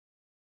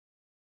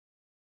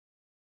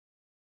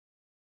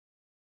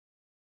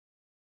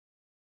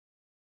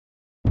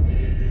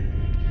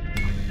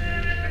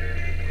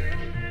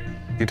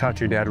You talked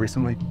to your dad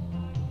recently?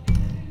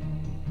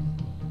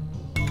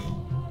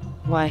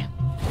 Why?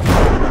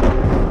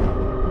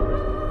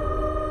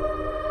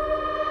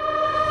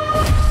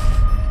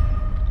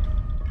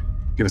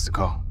 Give us a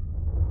call.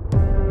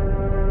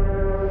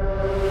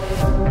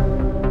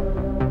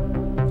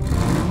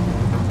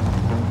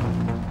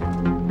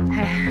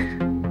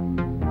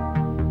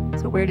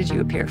 So where did you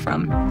appear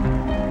from?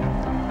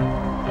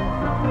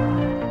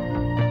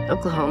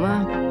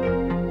 Oklahoma?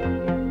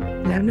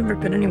 Yeah, I've never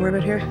been anywhere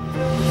but here.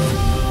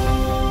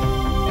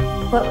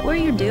 What were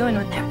you doing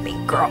with that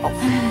big girl?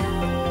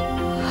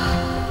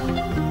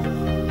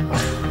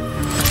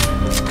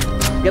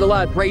 Get a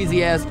lot of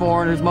crazy-ass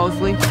foreigners,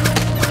 mostly.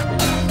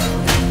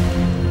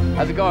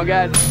 How's it going,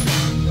 guys?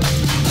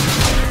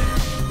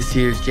 This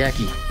here's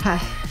Jackie. Hi.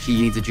 She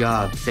needs a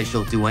job. Says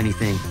she'll do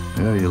anything.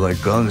 Yeah, you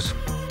like guns?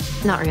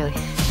 Not really.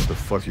 What the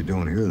fuck you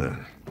doing here,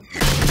 then?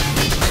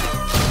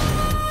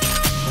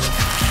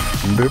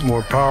 A bit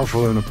more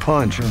powerful than a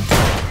punch, huh?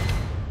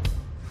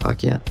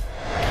 Fuck yeah.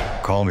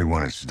 Call me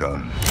when it's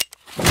done.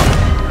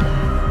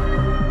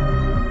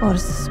 What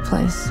is this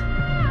place?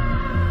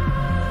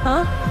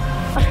 Huh?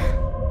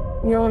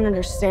 You don't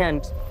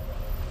understand.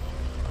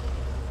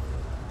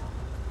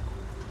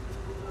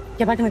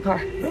 Get back in the car.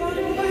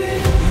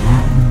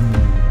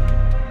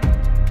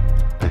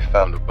 They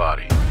found a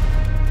body.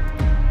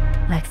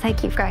 Looks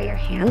like you've got your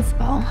hands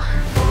full.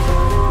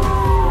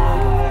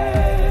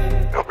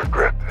 You'll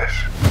regret this.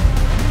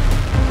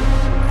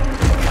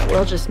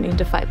 We'll just need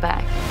to fight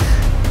back.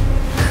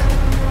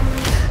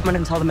 I'm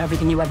gonna tell them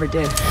everything you ever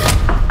did.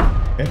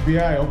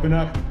 FBI, open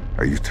up.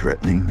 Are you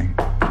threatening me?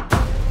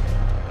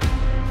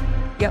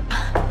 Yep.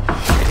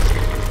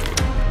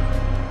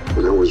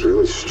 That was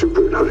really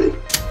stupid, honey.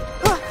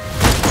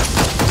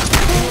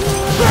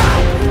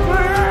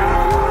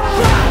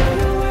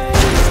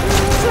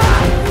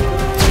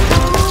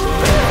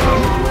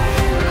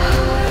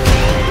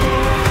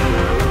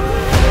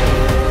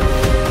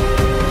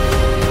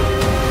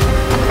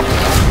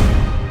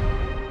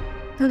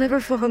 I'll never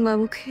fall in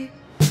love, okay?